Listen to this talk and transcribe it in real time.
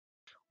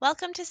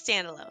Welcome to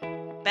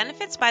Standalone,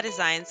 Benefits by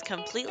Design's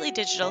completely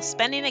digital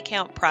spending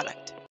account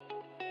product.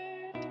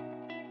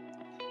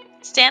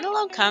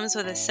 Standalone comes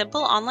with a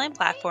simple online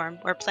platform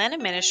where plan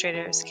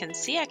administrators can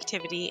see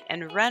activity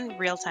and run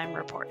real-time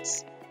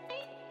reports.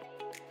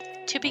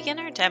 To begin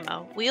our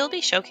demo, we will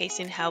be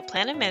showcasing how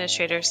plan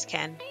administrators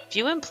can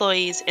view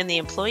employees in the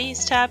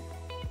Employees tab,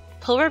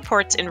 pull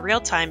reports in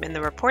real time in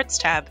the Reports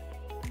tab,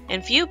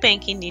 and view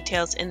banking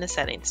details in the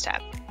Settings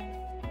tab.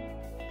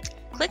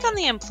 Click on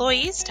the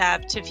Employees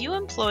tab to view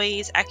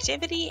employees'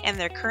 activity and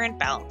their current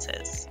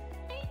balances.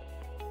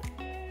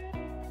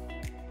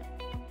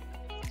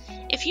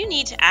 If you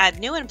need to add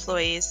new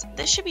employees,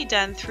 this should be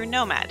done through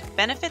Nomad,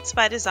 Benefits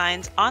by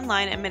Design's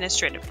online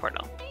administrative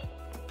portal.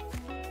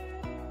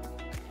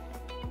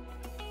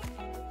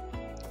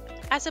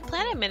 As a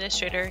plan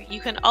administrator,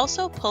 you can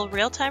also pull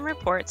real-time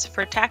reports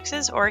for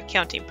taxes or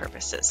accounting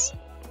purposes.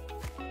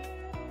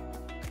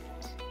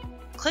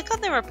 Click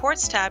on the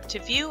Reports tab to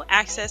view,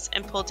 access,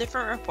 and pull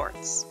different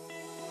reports.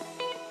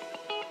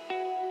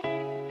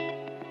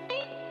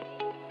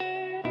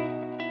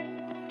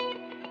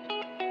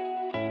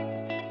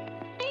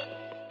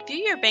 View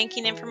your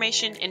banking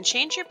information and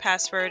change your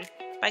password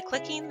by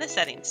clicking the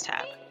Settings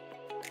tab.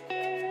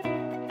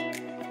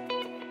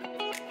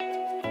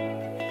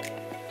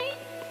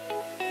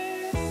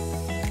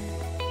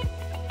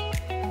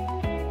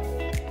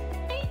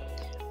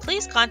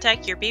 Please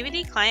contact your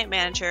BBD Client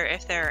Manager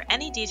if there are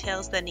any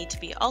details that need to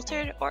be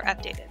altered or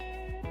updated.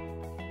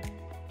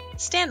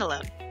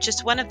 Standalone,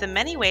 just one of the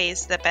many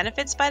ways that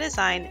Benefits by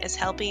Design is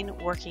helping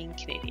working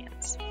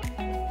Canadians.